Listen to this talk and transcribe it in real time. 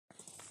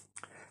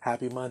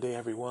Happy Monday,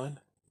 everyone.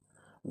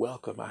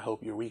 Welcome. I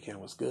hope your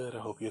weekend was good. I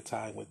hope your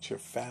time with your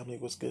family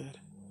was good.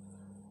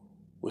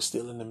 We're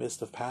still in the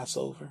midst of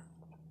Passover.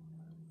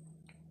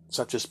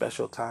 Such a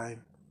special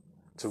time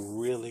to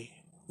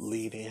really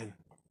lean in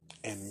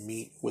and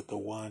meet with the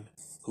one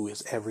who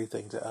is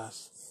everything to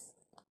us.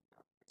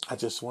 I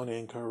just want to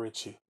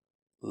encourage you.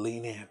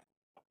 Lean in.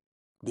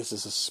 This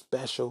is a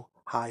special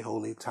high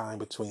holy time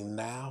between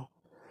now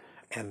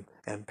and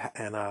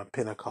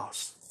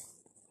Pentecost.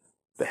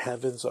 The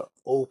heavens are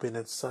open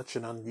in such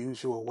an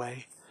unusual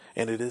way.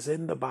 And it is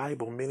in the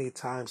Bible many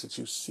times that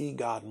you see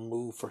God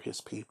move for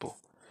his people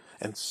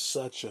in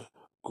such a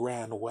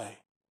grand way.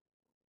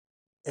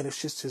 And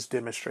it's just his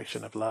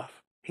demonstration of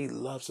love. He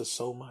loves us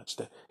so much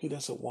that he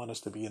doesn't want us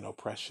to be in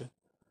oppression.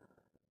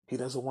 He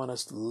doesn't want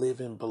us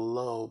living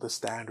below the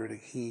standard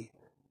that he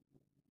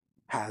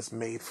has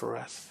made for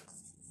us.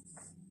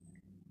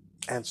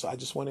 And so I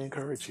just want to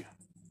encourage you.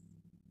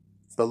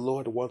 The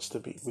Lord wants to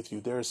be with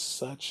you. There is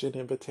such an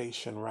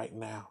invitation right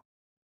now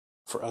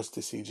for us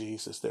to see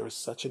Jesus. There is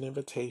such an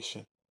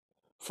invitation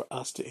for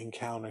us to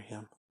encounter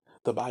him.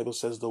 The Bible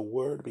says the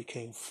word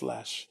became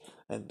flesh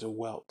and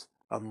dwelt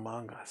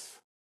among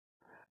us.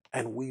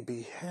 And we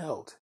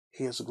beheld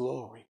his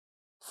glory,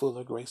 full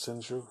of grace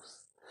and truth.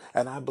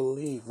 And I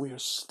believe we are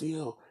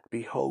still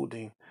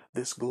beholding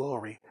this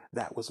glory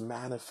that was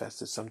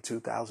manifested some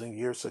 2,000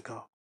 years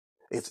ago.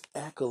 It's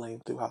echoing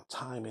throughout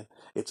time and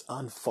it's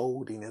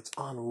unfolding, it's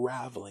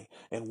unraveling,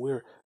 and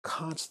we're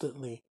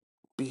constantly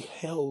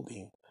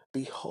beholding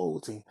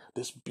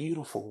this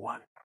beautiful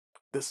one,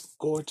 this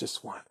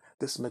gorgeous one,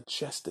 this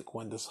majestic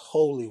one, this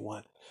holy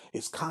one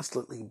is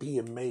constantly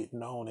being made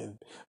known and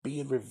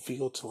being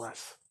revealed to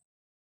us.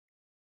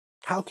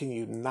 How can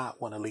you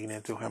not want to lean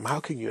into him? How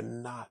can you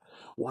not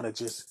want to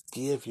just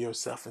give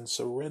yourself and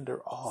surrender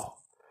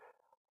all?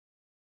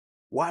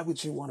 Why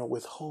would you want to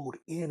withhold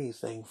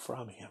anything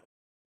from him?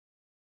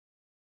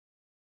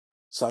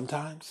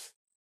 Sometimes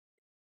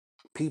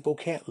people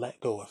can't let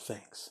go of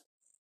things.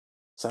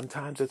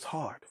 Sometimes it's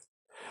hard.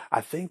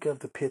 I think of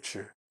the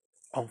picture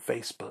on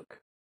Facebook.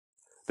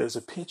 There's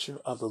a picture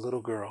of the little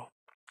girl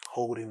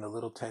holding the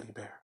little teddy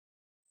bear.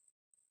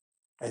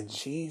 And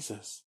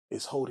Jesus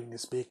is holding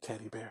this big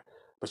teddy bear,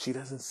 but she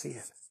doesn't see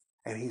it.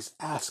 And he's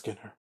asking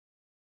her,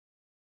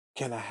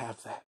 can I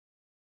have that?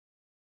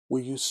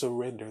 Will you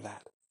surrender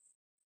that?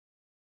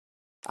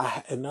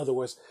 In other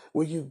words,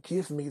 will you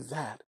give me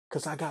that?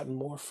 Because I got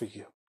more for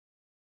you.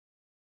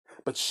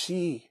 But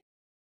she,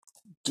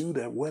 due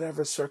to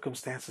whatever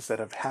circumstances that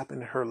have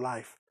happened in her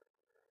life,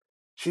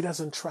 she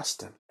doesn't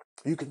trust him.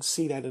 You can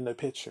see that in the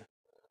picture.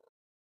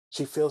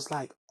 She feels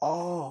like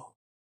all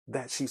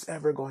that she's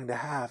ever going to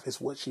have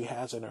is what she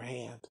has in her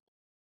hand.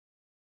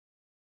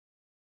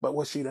 But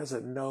what she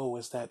doesn't know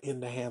is that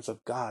in the hands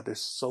of God,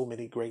 there's so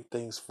many great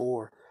things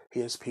for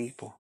his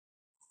people.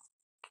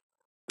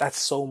 That's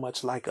so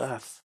much like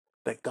us,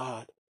 that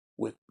God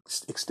would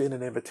extend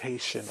an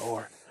invitation,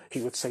 or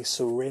he would say,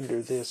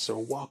 surrender this,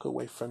 or walk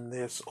away from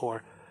this,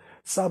 or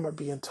some are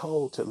being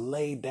told to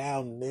lay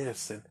down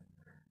this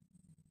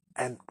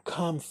and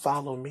come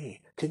follow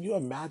me. Can you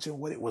imagine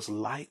what it was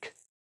like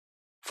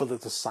for the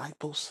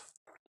disciples?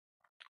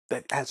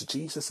 That as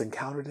Jesus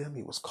encountered them,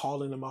 he was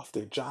calling them off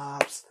their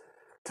jobs,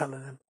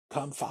 telling them,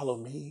 come follow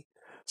me,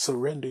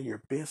 surrender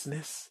your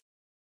business,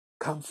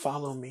 come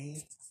follow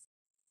me.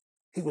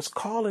 He was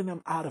calling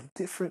them out of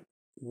different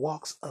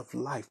walks of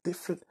life,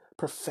 different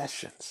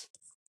professions,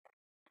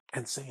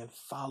 and saying,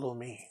 follow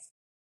me.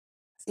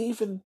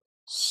 Even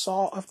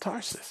Saul of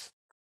Tarsus,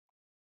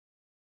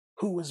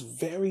 who was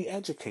very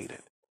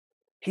educated.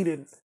 He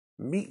didn't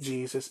meet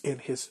Jesus in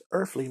his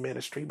earthly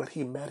ministry, but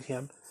he met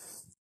him,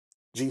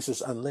 Jesus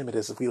Unlimited,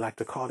 as we like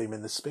to call him,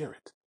 in the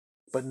spirit.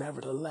 But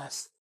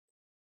nevertheless,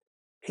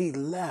 he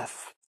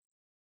left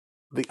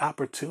the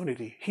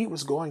opportunity. He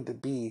was going to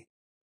be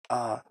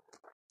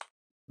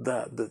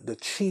the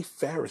chief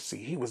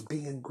Pharisee. He was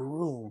being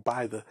groomed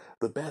by the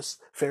best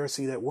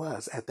Pharisee that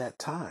was at that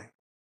time.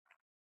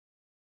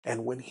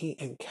 And when he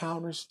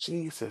encounters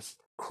Jesus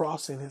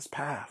crossing his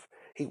path,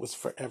 he was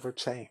forever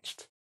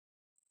changed.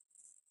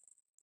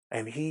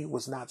 And he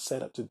was not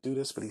set up to do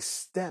this, but he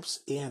steps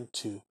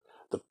into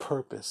the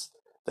purpose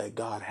that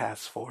God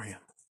has for him.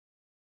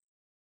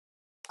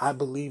 I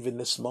believe in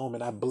this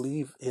moment. I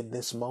believe in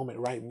this moment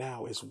right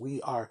now as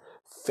we are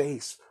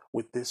faced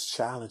with this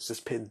challenge,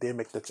 this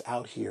pandemic that's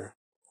out here.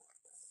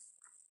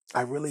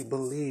 I really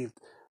believe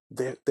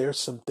that there's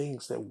some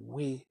things that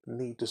we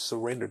need to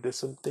surrender. There's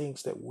some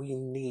things that we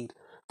need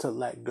to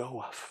let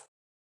go of,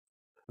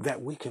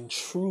 that we can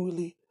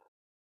truly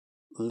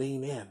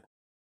lean in.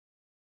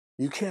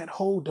 You can't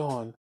hold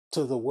on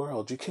to the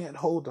world. You can't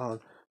hold on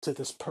to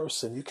this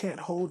person. You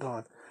can't hold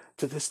on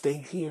to this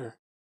thing here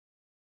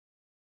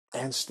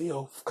and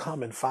still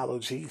come and follow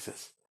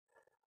Jesus.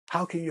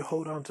 How can you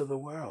hold on to the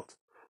world?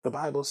 The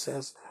Bible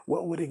says,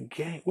 what would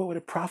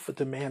it profit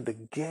the man to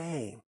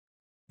gain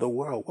the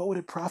world? What would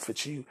it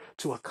profit you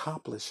to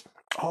accomplish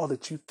all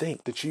that you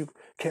think that you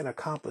can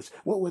accomplish?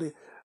 What would it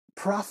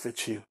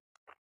profit you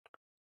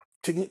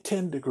to get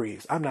 10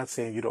 degrees. I'm not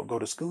saying you don't go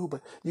to school,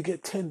 but you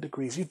get 10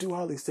 degrees. You do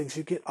all these things.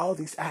 You get all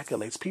these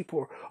accolades.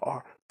 People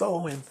are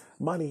throwing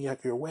money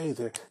at your way.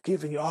 They're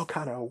giving you all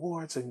kind of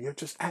awards, and you're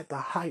just at the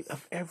height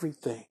of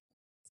everything.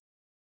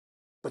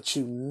 But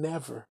you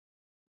never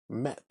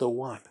met the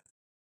one.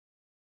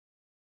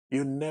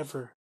 You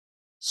never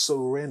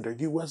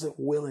surrendered. You wasn't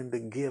willing to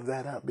give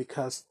that up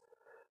because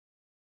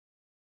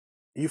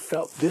you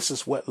felt this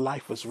is what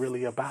life was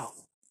really about.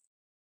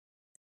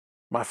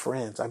 My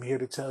friends, I'm here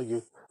to tell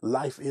you,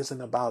 life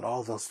isn't about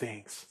all those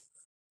things.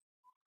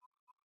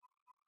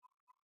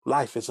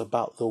 Life is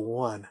about the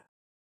one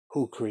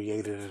who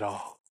created it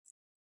all.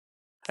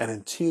 And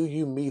until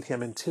you meet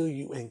him, until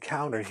you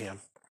encounter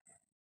him,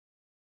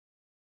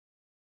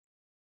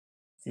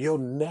 you'll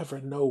never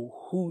know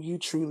who you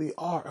truly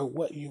are or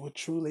what you were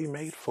truly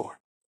made for.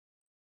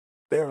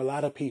 There are a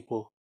lot of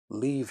people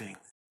leaving,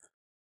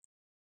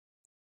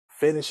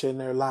 finishing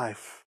their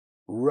life,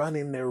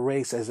 running their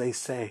race, as they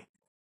say,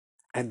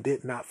 and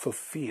did not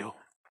fulfill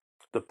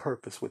the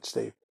purpose which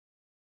they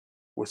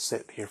were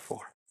sent here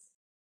for.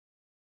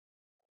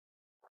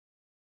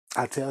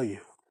 I tell you,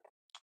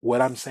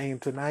 what I'm saying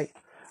tonight,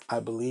 I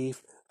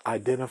believe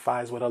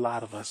identifies with a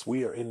lot of us.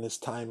 We are in this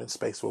time and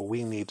space where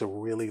we need to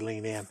really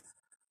lean in.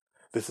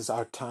 This is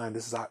our time.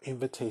 This is our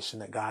invitation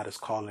that God is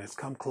calling us.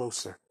 Come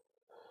closer.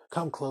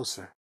 Come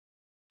closer.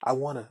 I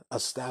want to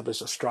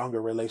establish a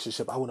stronger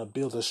relationship. I want to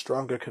build a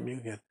stronger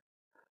communion.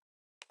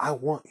 I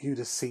want you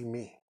to see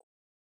me.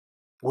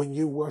 When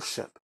you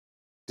worship,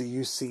 do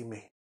you see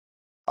me?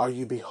 Are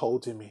you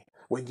beholding me?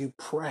 When you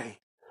pray,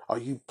 are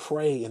you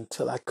praying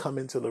until I come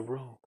into the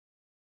room?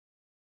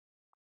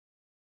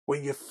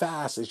 When you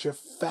fast, is your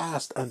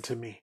fast unto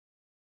me?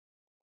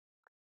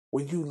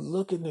 When you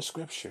look in the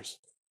scriptures,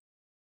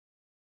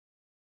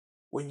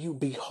 when you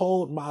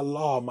behold my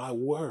law, my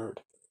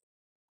word,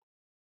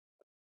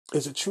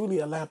 is it truly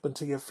a lamp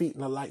unto your feet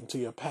and a light unto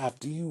your path?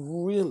 Do you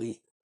really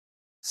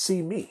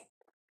see me?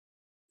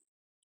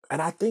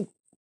 And I think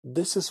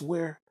this is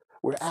where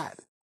we're at.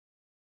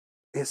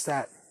 It's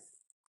that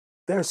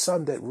there's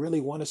some that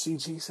really want to see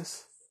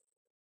Jesus.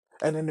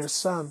 And then there's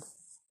some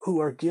who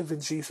are giving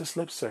Jesus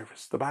lip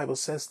service. The Bible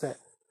says that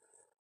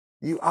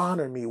you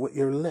honor me with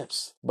your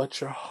lips,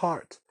 but your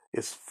heart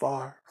is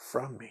far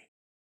from me.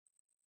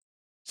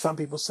 Some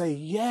people say,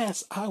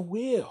 yes, I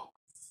will.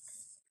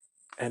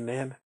 And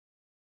then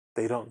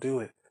they don't do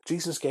it.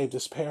 Jesus gave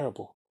this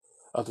parable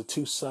of the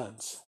two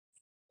sons.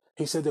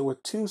 He said there were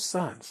two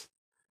sons,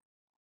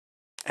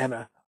 and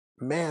a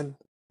man,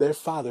 their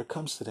father,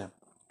 comes to them.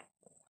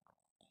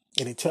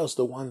 And he tells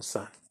the one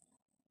son,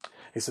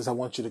 he says, I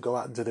want you to go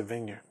out into the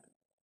vineyard.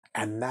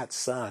 And that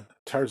son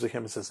turns to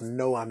him and says,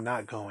 no, I'm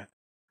not going.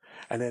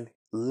 And then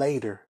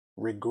later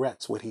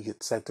regrets what he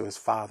had said to his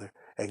father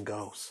and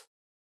goes.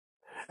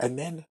 And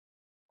then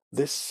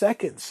this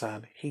second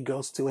son, he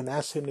goes to and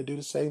asks him to do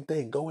the same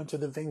thing, go into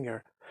the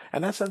vineyard.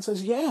 And that son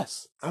says,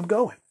 yes, I'm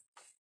going.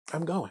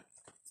 I'm going.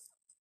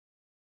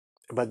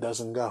 But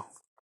doesn't go.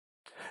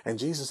 And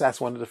Jesus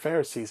asked one of the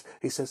Pharisees,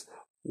 he says,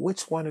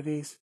 which one of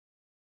these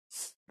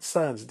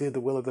sons did the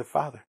will of their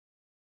father?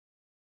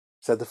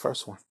 Said the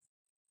first one.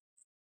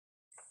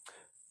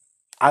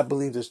 I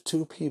believe there's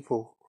two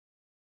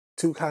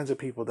kinds of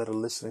people that are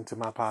listening to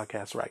my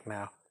podcast right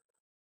now.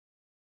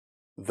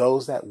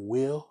 Those that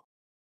will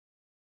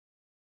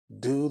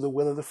do the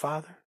will of the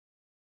Father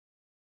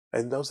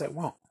and those that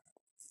won't.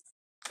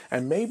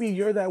 And maybe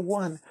you're that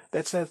one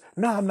that says,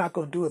 no, I'm not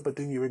going to do it, but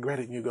then you regret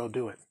it and you go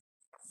do it.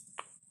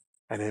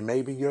 And then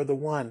maybe you're the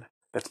one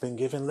that's been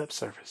given lip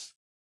service.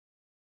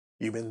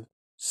 You've been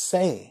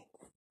saying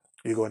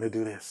you're going to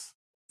do this.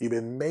 You've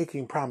been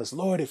making promise.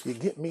 Lord, if you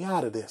get me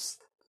out of this,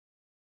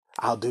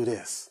 I'll do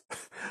this.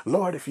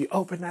 Lord, if you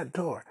open that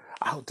door,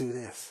 I'll do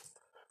this.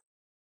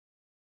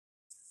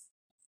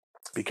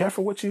 Be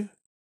careful what you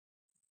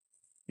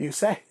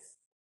say,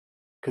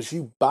 because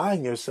you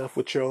bind yourself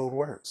with your own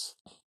words.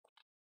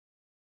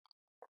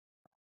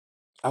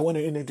 I want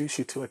to introduce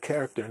you to a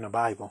character in the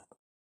Bible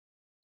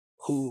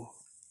who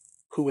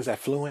was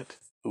affluent,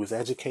 who was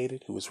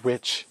educated, who was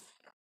rich,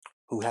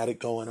 who had it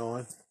going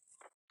on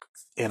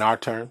in our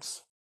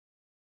terms.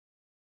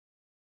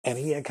 And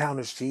he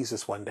encounters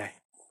Jesus one day.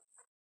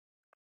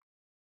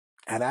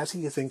 And as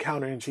he is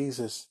encountering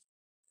Jesus,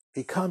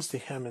 he comes to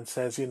him and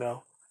says,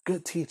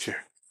 good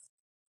teacher,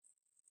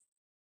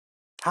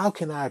 how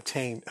can I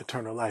obtain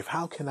eternal life?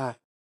 How can I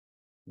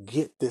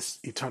get this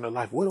eternal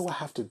life? What do I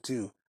have to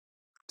do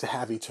to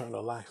have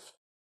eternal life?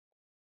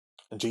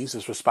 And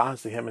Jesus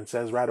responds to him and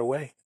says right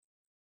away,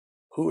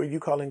 who are you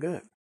calling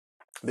good?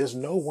 There's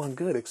no one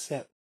good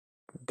except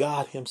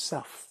God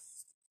himself.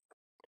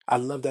 I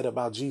love that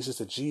about Jesus,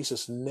 that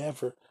Jesus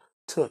never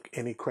took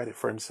any credit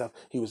for himself.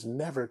 He was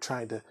never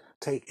trying to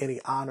take any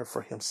honor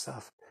for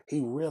himself.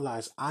 He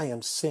realized, I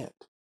am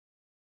sent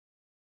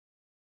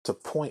to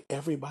point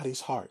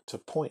everybody's heart, to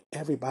point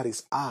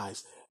everybody's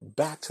eyes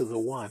back to the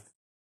one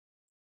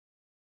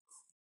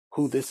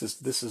who this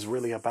is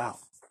really about.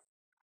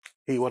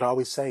 He would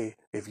always say,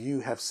 if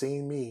you have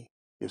seen me,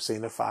 you've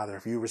seen the Father.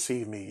 If you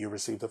receive me, you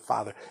receive the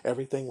Father.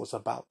 Everything was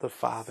about the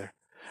Father.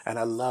 And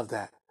I love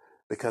that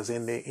because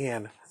in the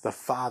end, the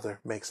Father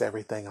makes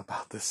everything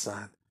about the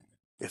Son.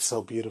 It's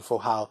so beautiful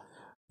how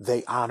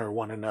they honor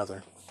one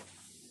another.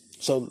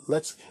 So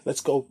let's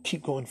go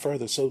keep going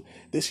further. So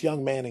this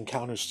young man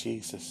encounters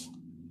Jesus,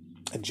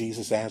 and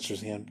Jesus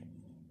answers him,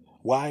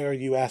 "Why are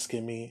you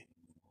asking me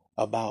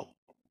about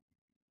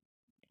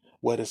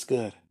what is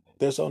good?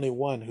 There's only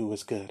one who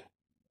is good.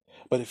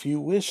 But if you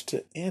wish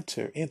to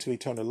enter into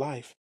eternal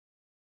life,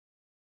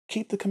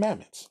 keep the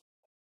commandments."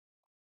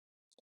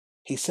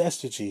 He says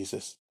to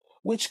Jesus,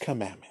 "Which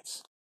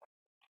commandments?"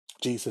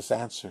 Jesus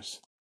answers,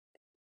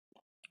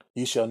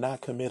 "You shall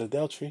not commit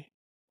adultery.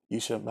 You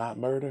shall not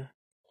murder.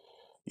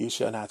 You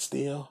shall not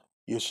steal.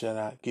 You shall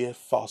not give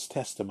false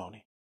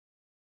testimony.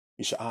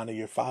 You shall honor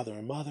your father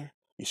and mother.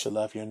 You shall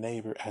love your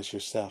neighbor as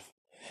yourself."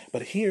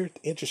 But here,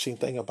 the interesting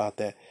thing about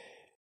that,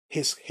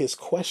 his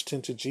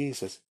question to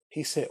Jesus,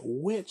 he said,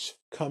 "Which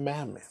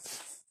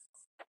commandments?"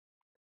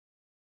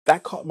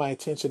 That caught my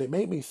attention. It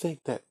made me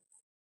think that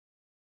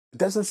it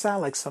doesn't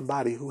sound like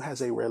somebody who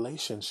has a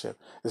relationship.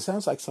 It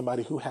sounds like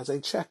somebody who has a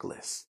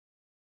checklist.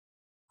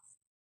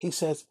 He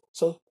says,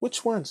 "So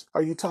which ones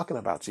are you talking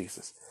about,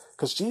 Jesus?"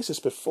 Because Jesus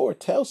before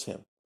tells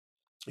him,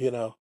 you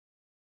know,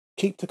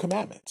 keep the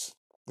commandments.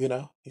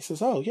 He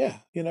says, "Oh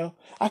yeah,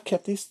 I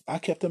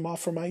kept them all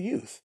from my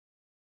youth."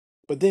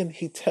 But then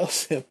he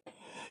tells him,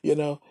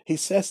 he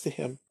says to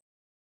him,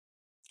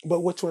 "But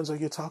which ones are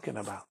you talking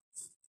about?"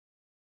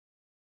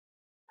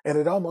 And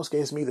it almost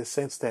gives me the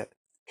sense that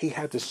he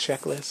had this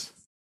checklist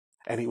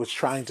and he was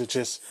trying to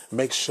just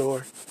make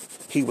sure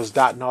he was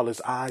dotting all his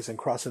I's and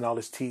crossing all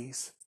his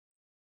T's.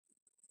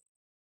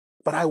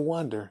 But I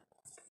wonder,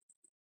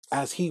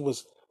 as he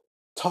was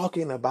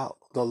talking about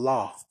the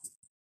law,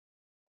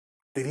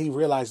 did he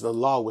realize the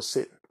law was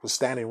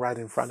standing right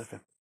in front of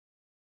him?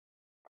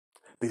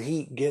 Did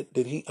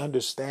he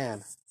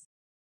understand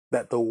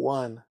that the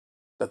one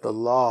that the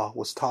law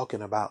was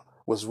talking about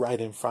was right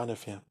in front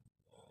of him?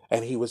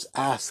 And he was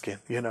asking,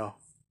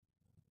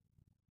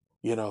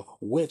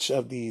 which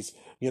of these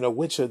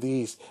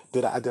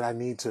did I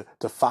need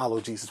to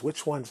follow, Jesus?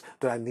 Which ones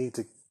did I need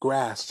to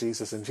grasp,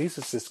 Jesus? And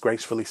Jesus is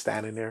gracefully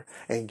standing there,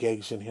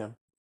 engaged in him.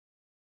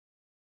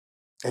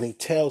 And he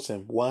tells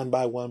him one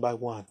by one by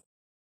one.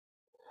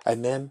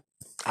 And then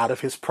out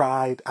of his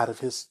pride, out of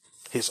his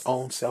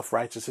own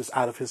self-righteousness,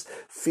 out of his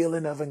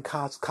feeling of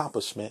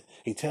accomplishment,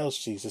 he tells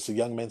Jesus, the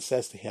young man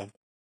says to him,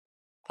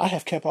 "I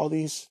have kept all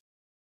these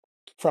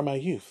from my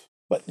youth.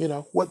 But,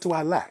 what do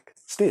I lack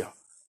still?"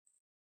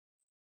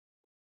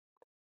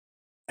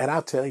 And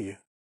I'll tell you,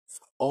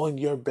 on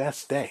your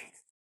best day,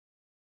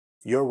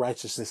 your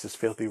righteousness is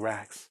filthy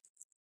rags.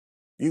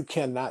 You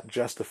cannot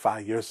justify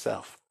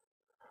yourself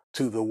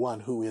to the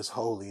one who is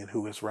holy and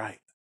who is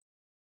right.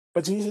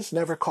 But Jesus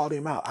never called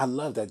him out. I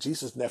love that.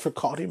 Jesus never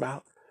called him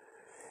out.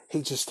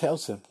 He just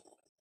tells him,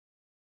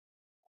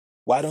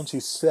 "Why don't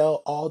you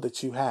sell all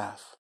that you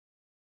have,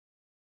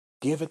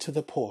 give it to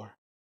the poor,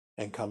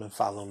 and come and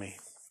follow me?"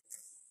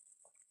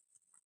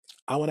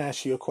 I want to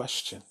ask you a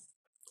question.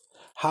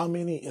 How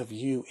many of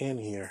you in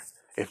here,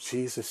 if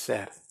Jesus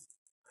said,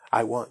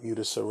 "I want you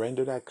to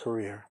surrender that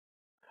career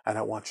and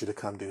I want you to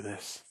come do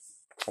this.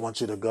 I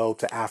want you to go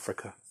to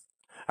Africa.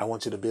 I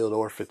want you to build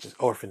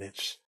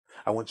orphanage.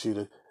 I want you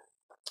to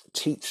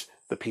teach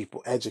the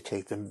people,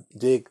 educate them,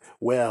 dig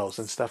wells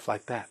and stuff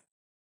like that."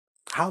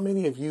 How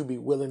many of you be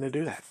willing to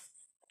do that?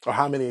 Or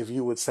how many of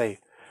you would say,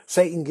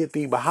 "Satan, get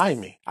thee behind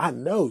me. I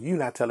know you're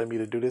not telling me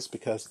to do this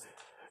because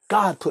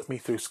God put me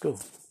through school."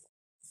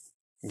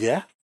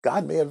 Yeah,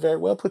 God may have very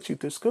well put you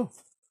through school.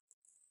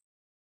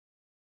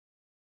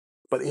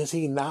 But is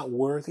he not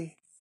worthy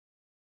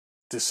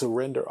to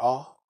surrender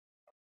all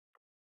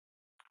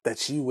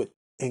that you would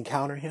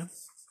encounter him?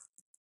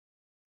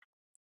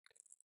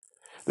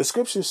 The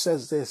scripture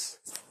says this,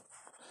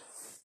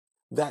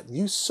 that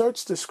you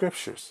search the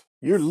scriptures.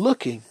 You're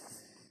looking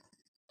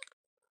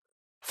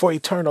for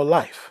eternal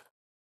life.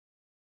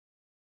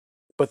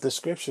 But the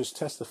scriptures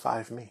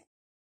testify of me.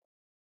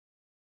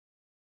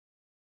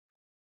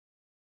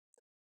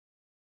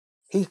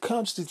 He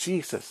comes to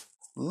Jesus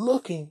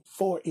looking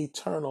for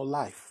eternal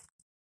life.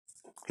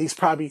 He's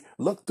probably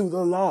looked through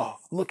the law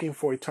looking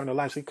for eternal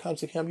life. So he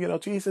comes to him,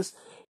 "Jesus,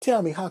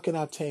 tell me, how can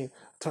I obtain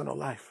eternal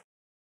life?"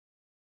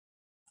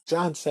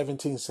 John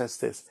 17 says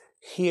this,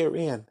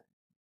 "Herein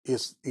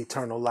is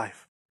eternal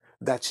life,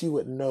 that you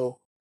would know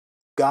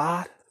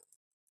God,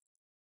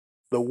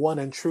 the one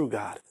and true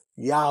God,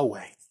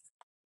 Yahweh,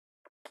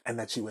 and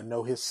that you would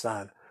know his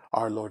Son,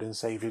 our Lord and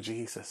Savior,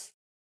 Jesus."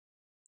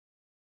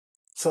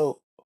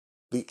 So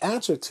the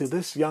answer to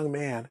this young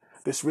man,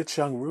 this rich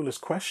young ruler's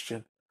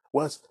question,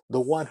 was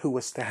the one who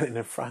was standing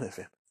in front of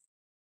him.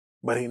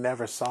 But he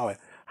never saw it.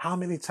 How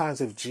many times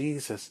have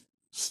Jesus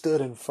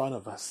stood in front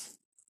of us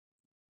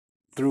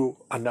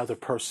through another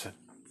person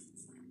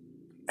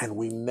and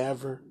we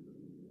never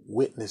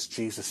witnessed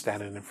Jesus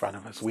standing in front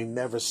of us? We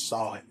never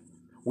saw it.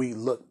 We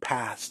looked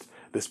past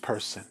this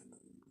person.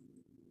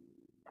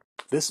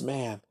 This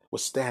man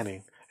was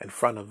standing in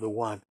front of the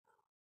one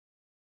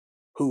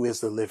who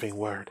is the living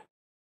word.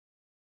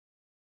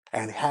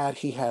 And had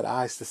he had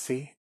eyes to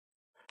see,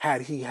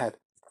 had he had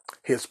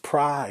his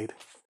pride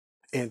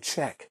in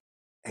check,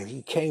 and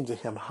he came to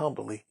him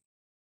humbly,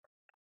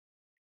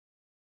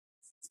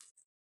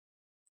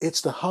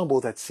 it's the humble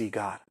that see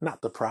God,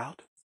 not the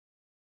proud.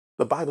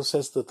 The Bible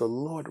says that the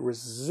Lord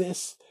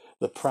resists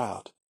the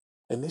proud.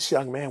 And this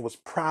young man was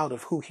proud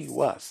of who he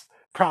was,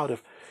 proud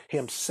of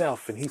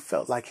himself, and he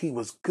felt like he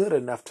was good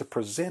enough to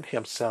present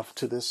himself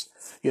to this,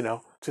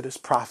 to this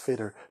prophet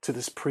or to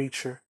this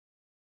preacher.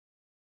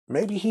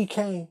 Maybe he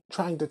came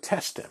trying to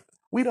test him.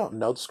 We don't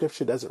know. The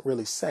scripture doesn't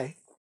really say.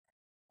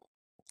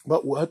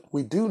 But what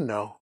we do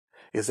know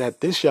is that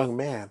this young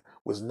man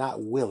was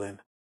not willing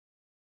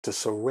to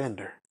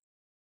surrender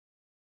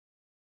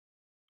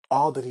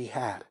all that he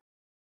had.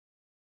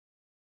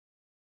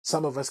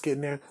 Some of us get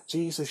in there,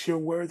 Jesus, you're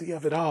worthy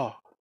of it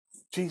all.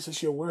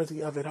 Jesus, you're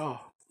worthy of it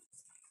all.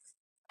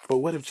 But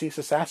what if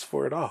Jesus asked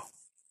for it all?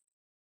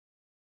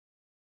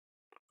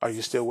 Are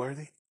you still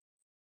worthy?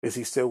 Is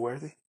he still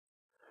worthy?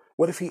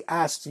 What if he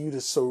asked you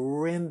to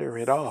surrender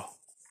it all?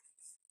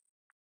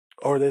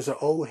 Or there's an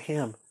old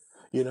hymn,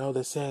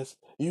 that says,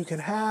 you can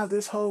have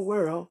this whole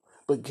world,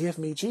 but give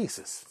me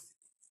Jesus.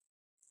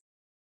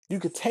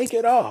 You could take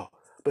it all,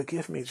 but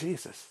give me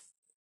Jesus.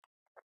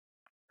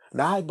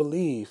 Now I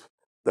believe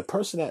the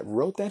person that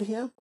wrote that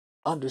hymn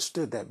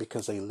understood that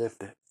because they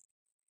lived it.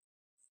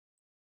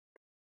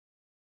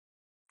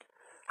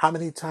 How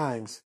many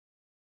times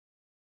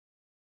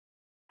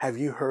have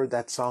you heard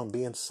that song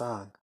being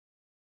sung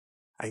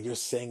and you're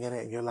singing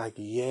it and you're like,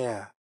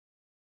 yeah.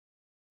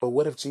 But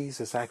what if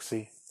Jesus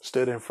actually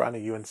stood in front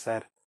of you and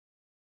said,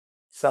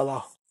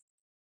 Selah?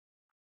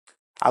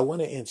 I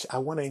want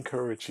to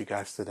encourage you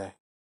guys today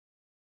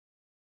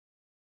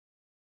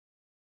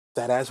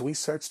that as we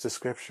search the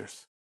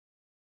scriptures,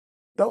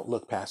 don't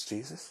look past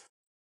Jesus.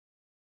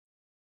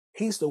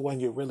 He's the one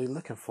you're really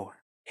looking for.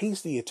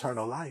 He's the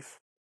eternal life.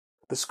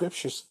 The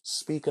scriptures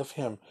speak of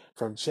him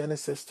from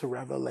Genesis to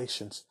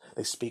Revelations.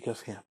 They speak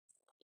of him.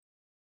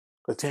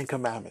 The Ten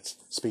Commandments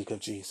speak of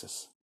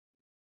Jesus.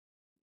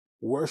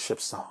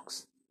 Worship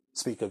songs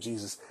speak of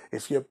Jesus.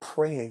 If you're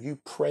praying, you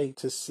pray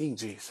to see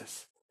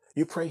Jesus.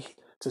 You pray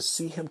to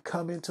see him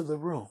come into the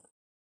room.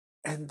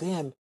 And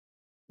then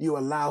you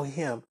allow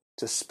him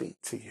to speak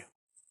to you.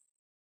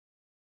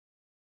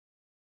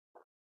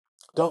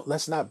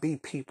 Let's not be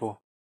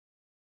people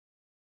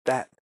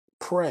that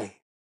pray,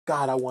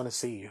 God, I want to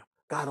see you.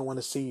 God, I want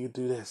to see you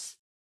do this.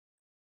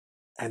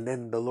 And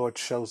then the Lord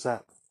shows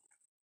up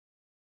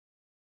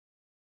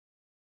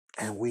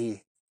and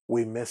we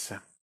miss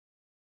him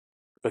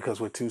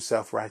because we're too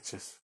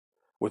self-righteous.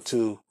 We're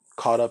too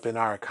caught up in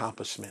our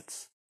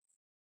accomplishments.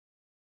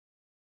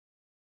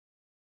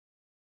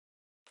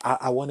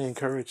 I want to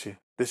encourage you.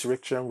 This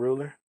rich young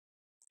ruler,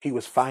 he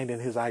was finding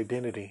his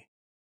identity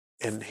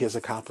in his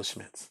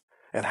accomplishments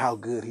and how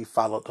good he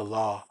followed the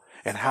law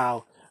and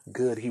how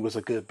good he was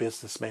a good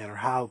businessman, or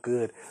how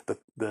good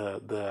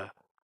the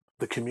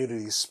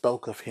community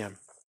spoke of him,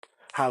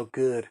 how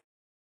good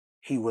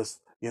he was,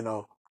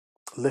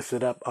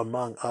 lifted up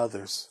among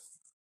others.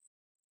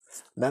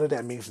 None of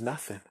that means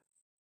nothing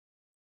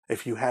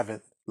if you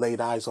haven't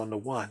laid eyes on the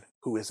one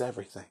who is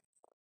everything.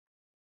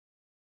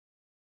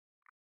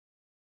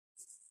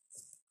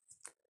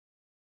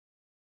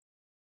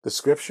 The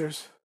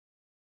scriptures,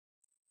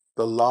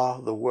 the law,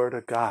 the word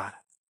of God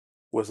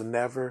was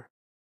never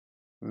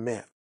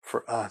meant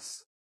for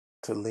us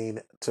to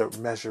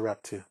measure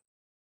up to.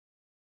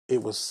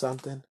 It was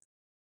something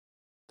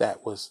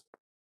that was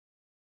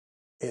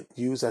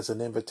used as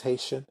an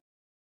invitation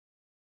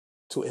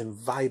to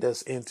invite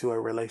us into a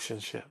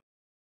relationship,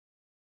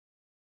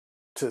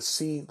 to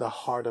see the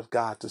heart of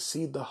God, to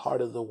see the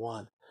heart of the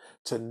one,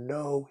 to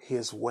know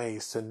his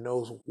ways, to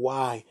know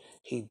why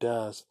he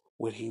does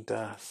what he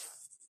does.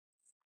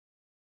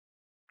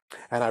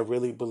 And I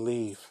really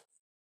believe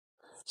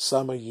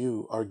some of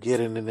you are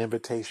getting an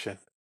invitation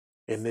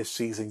in this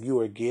season. You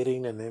are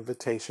getting an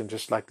invitation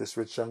just like this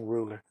rich young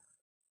ruler.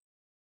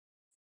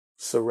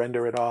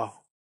 Surrender it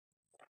all.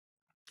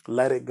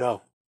 Let it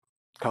go.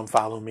 Come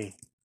follow me.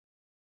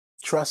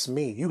 Trust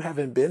me. You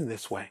haven't been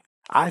this way.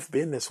 I've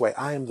been this way.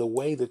 I am the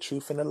way, the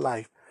truth, and the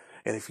life.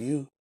 And if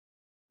you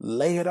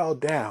lay it all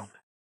down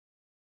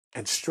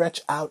and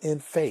stretch out in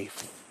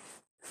faith,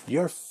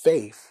 your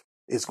faith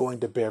is going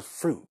to bear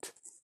fruit.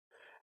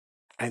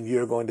 And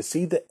you're going to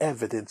see the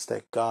evidence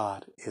that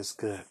God is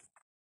good.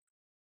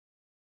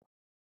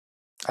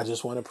 I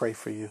just want to pray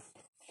for you.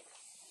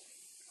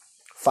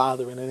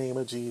 Father, in the name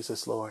of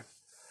Jesus, Lord,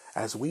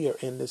 as we are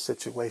in this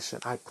situation,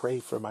 I pray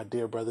for my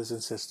dear brothers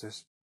and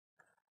sisters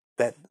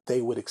that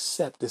they would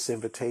accept this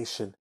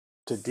invitation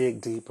to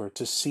dig deeper,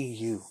 to see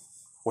you.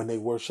 When they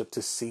worship,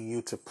 to see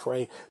you, to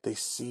pray, they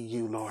see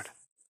you, Lord.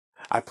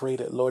 I pray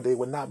that, Lord, they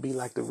would not be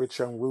like the rich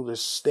young ruler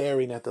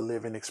staring at the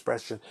living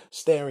expression,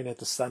 staring at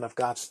the Son of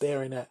God,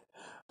 staring at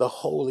the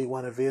Holy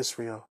One of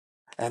Israel,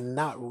 and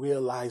not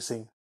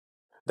realizing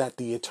that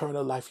the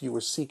eternal life you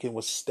were seeking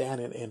was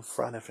standing in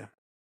front of him.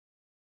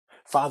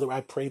 Father,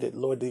 I pray that,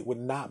 Lord, they would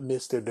not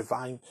miss their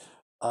divine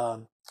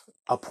um,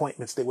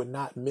 appointments. They would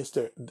not miss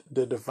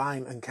the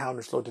divine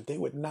encounters, Lord, that they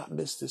would not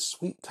miss this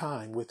sweet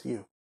time with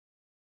you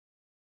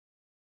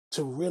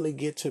to really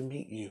get to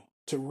meet you,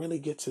 to really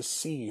get to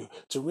see you,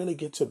 to really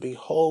get to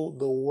behold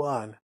the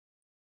one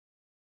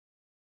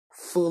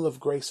full of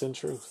grace and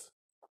truth.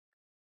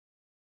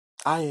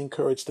 I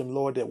encourage them,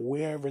 Lord, that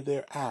wherever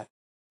they're at,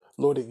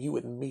 Lord, that you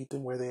would meet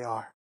them where they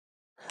are.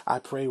 I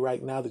pray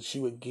right now that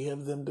you would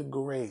give them the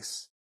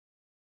grace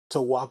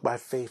to walk by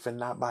faith and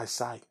not by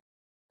sight.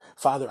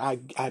 Father,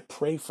 I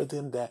pray for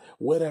them that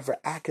whatever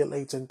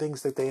accolades and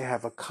things that they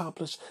have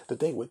accomplished, that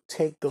they would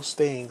take those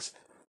things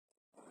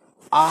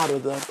out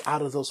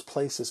of those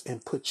places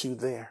and put you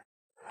there.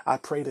 I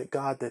pray that,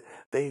 God, that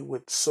they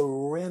would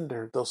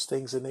surrender those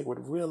things and they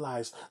would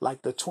realize,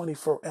 like the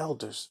 24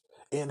 elders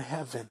in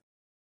heaven,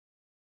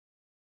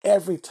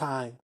 every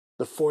time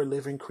the four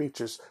living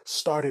creatures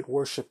started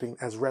worshiping,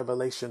 as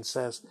Revelation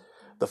says,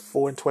 the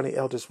 24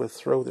 elders would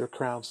throw their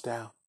crowns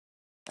down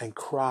and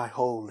cry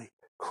holy,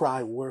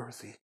 cry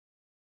worthy.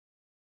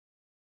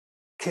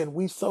 Can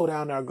we throw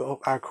down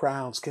our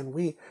crowns? Can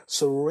we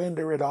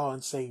surrender it all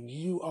and say,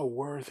 you are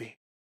worthy?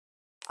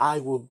 I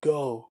will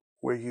go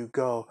where you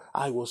go.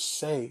 I will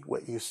say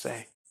what you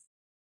say.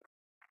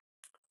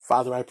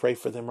 Father, I pray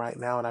for them right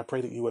now, and I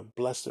pray that you would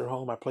bless their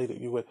home. I pray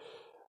that you would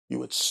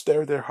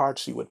stir their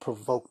hearts. You would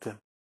provoke them.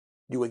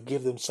 You would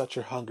give them such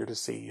a hunger to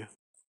see you.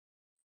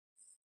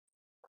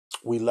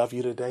 We love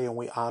you today and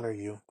we honor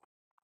you.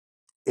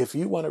 If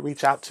you want to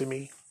reach out to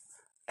me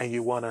and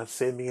you want to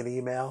send me an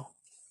email,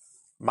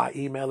 my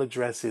email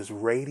address is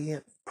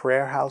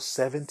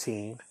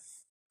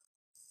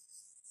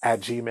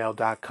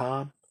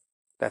radiantprayerhouse17@gmail.com.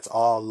 That's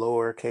all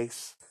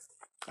lowercase.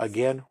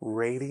 Again,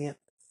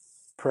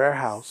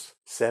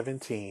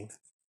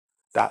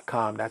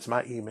 radiantprayerhouse17.com. That's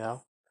my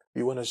email.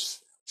 You want to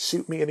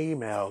shoot me an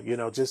email,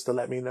 just to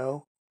let me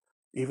know,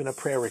 even a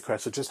prayer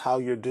request or just how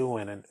you're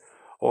doing,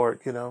 or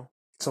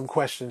some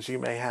questions you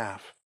may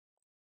have.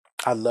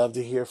 I'd love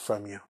to hear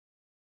from you.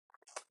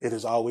 It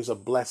is always a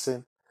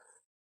blessing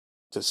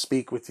to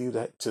speak with you,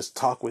 to just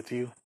talk with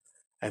you.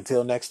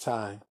 Until next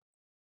time,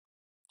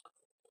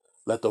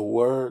 let the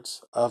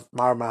words of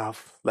our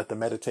mouth, let the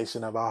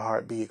meditation of our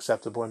heart be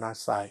acceptable in our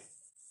sight.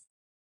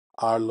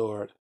 Our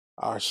Lord,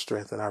 our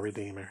strength, and our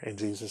Redeemer. In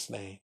Jesus'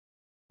 name,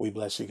 we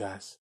bless you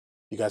guys.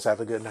 You guys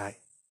have a good night.